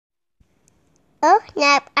Oh,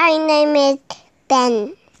 snap. My name is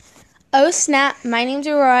Ben. Oh, snap. My name's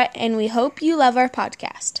Aurora, and we hope you love our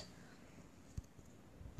podcast.